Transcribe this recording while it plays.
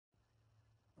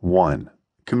1.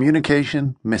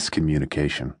 Communication,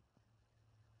 miscommunication.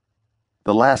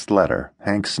 The Last Letter,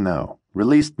 Hank Snow,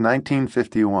 released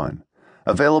 1951.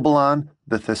 Available on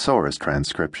The Thesaurus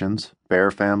Transcriptions, Bear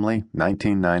Family,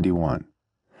 1991.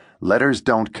 Letters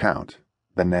Don't Count,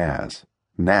 The Naz,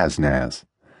 Naz.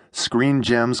 Screen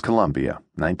Gems, Columbia,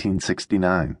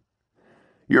 1969.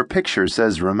 Your picture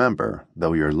says remember,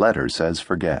 though your letter says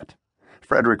forget.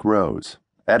 Frederick Rose,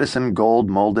 Edison Gold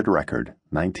Molded Record,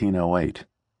 1908.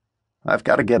 I've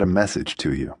got to get a message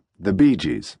to you. The Bee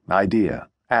Gees, Idea,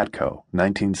 Atco,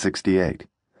 1968.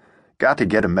 Got to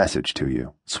get a message to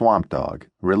you. Swamp Dogg,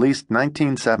 released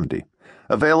 1970.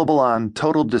 Available on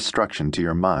Total Destruction to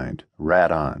Your Mind,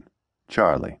 Rat On,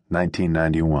 Charlie,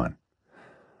 1991.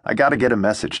 I Got to Get a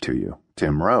Message to You.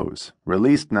 Tim Rose,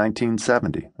 released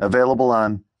 1970. Available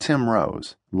on Tim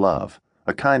Rose, Love,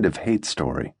 A Kind of Hate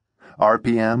Story,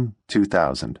 RPM,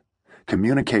 2000.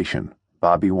 Communication,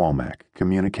 Bobby Womack,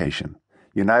 Communication.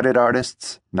 United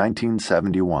Artists,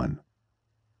 1971.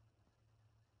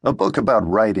 A book about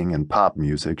writing and pop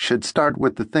music should start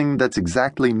with the thing that's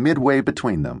exactly midway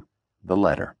between them, the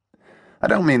letter. I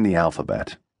don't mean the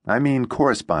alphabet. I mean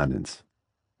correspondence.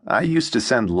 I used to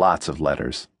send lots of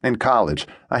letters. In college,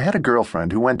 I had a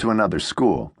girlfriend who went to another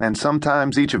school, and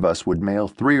sometimes each of us would mail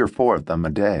 3 or 4 of them a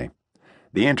day.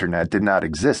 The internet did not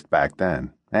exist back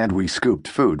then, and we scooped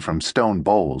food from stone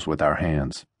bowls with our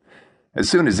hands. As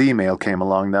soon as email came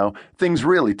along, though, things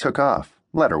really took off,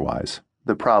 letter-wise.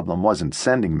 The problem wasn't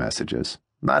sending messages,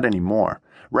 not anymore.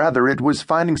 Rather, it was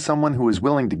finding someone who was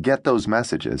willing to get those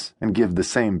messages and give the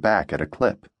same back at a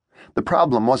clip. The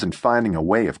problem wasn't finding a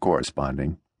way of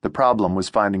corresponding. The problem was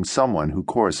finding someone who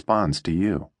corresponds to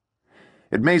you.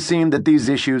 It may seem that these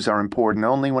issues are important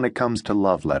only when it comes to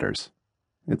love letters.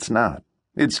 It's not.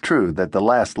 It's true that The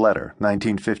Last Letter,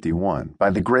 1951, by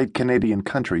the great Canadian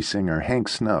country singer Hank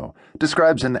Snow,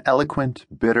 describes an eloquent,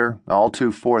 bitter, all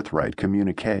too forthright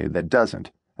communique that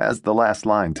doesn't, as the last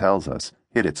line tells us,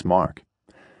 hit its mark.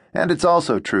 And it's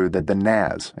also true that the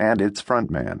Naz and its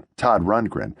frontman, Todd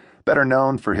Rundgren, better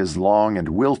known for his long and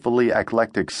willfully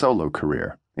eclectic solo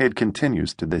career, it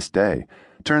continues to this day,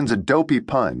 turns a dopey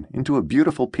pun into a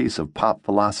beautiful piece of pop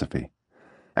philosophy.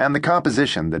 And the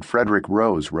composition that Frederick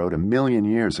Rose wrote 1,000,000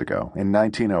 years ago, in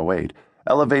 1908,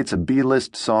 elevates a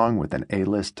B-list song with an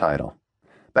A-list title.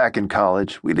 Back in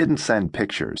college, we didn't send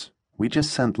pictures. We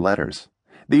just sent letters.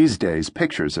 These days,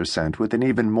 pictures are sent with an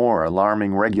even more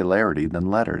alarming regularity than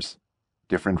letters.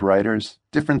 Different writers,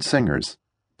 different singers,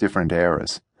 different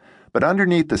eras. But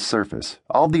underneath the surface,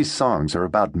 all these songs are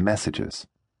about messages.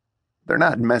 They're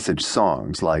not message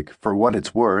songs like For What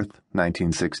It's Worth,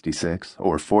 1966,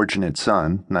 or Fortunate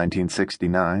Son,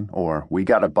 1969, or We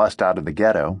Gotta Bust Out of the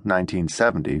Ghetto,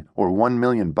 1970, or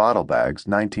 1,000,000 Bottle Bags,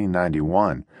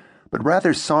 1991, but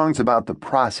rather songs about the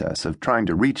process of trying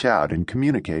to reach out and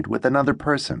communicate with another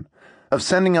person, of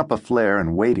sending up a flare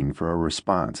and waiting for a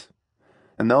response.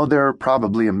 And though there are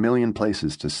probably 1,000,000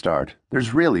 places to start,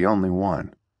 there's really only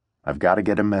one. I've Got to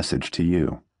Get a Message to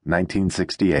You,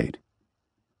 1968.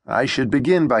 I should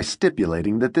begin by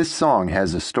stipulating that this song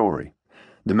has a story.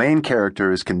 The main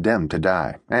character is condemned to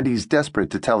die, and he's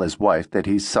desperate to tell his wife that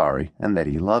he's sorry and that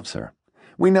he loves her.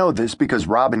 We know this because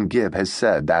Robin Gibb has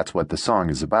said that's what the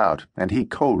song is about, and he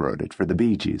co-wrote it for the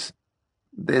Bee Gees.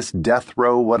 This death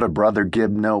row what a brother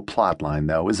Gibb know plotline,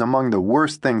 though, is among the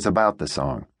worst things about the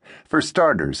song. For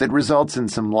starters, it results in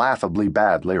some laughably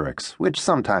bad lyrics, which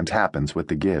sometimes happens with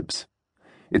the Gibbs.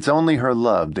 It's only her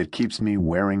love that keeps me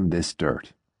wearing this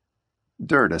dirt.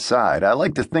 Dirt aside, I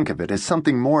like to think of it as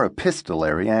something more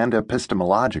epistolary and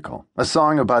epistemological, a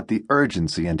song about the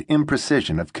urgency and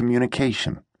imprecision of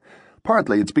communication.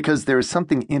 Partly it's because there is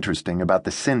something interesting about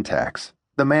the syntax.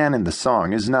 The man in the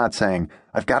song is not saying,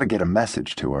 I've got to get a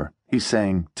message to her. He's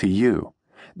saying, to you.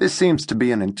 This seems to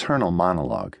be an internal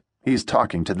monologue. He's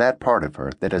talking to that part of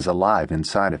her that is alive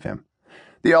inside of him.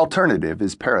 The alternative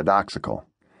is paradoxical.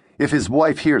 If his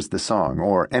wife hears the song,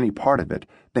 or any part of it,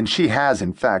 then she has,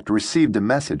 in fact, received a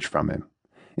message from him.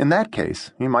 In that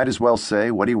case, he might as well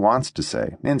say what he wants to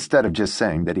say, instead of just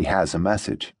saying that he has a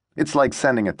message. It's like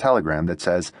sending a telegram that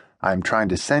says, I'm trying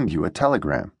to send you a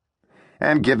telegram.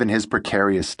 And given his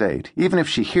precarious state, even if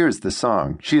she hears the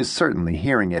song, she is certainly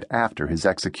hearing it after his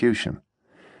execution.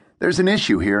 There's an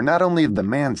issue here not only of the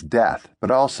man's death, but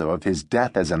also of his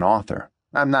death as an author.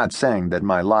 I'm not saying that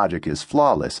my logic is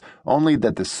flawless, only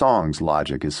that the song's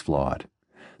logic is flawed.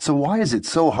 So why is it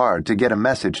so hard to get a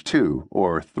message to,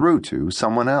 or through to,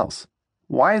 someone else?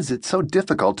 Why is it so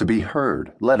difficult to be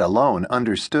heard, let alone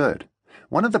understood?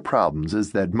 One of the problems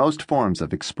is that most forms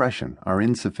of expression are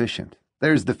insufficient.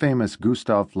 There's the famous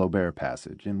Gustave Flaubert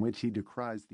passage in which he decries the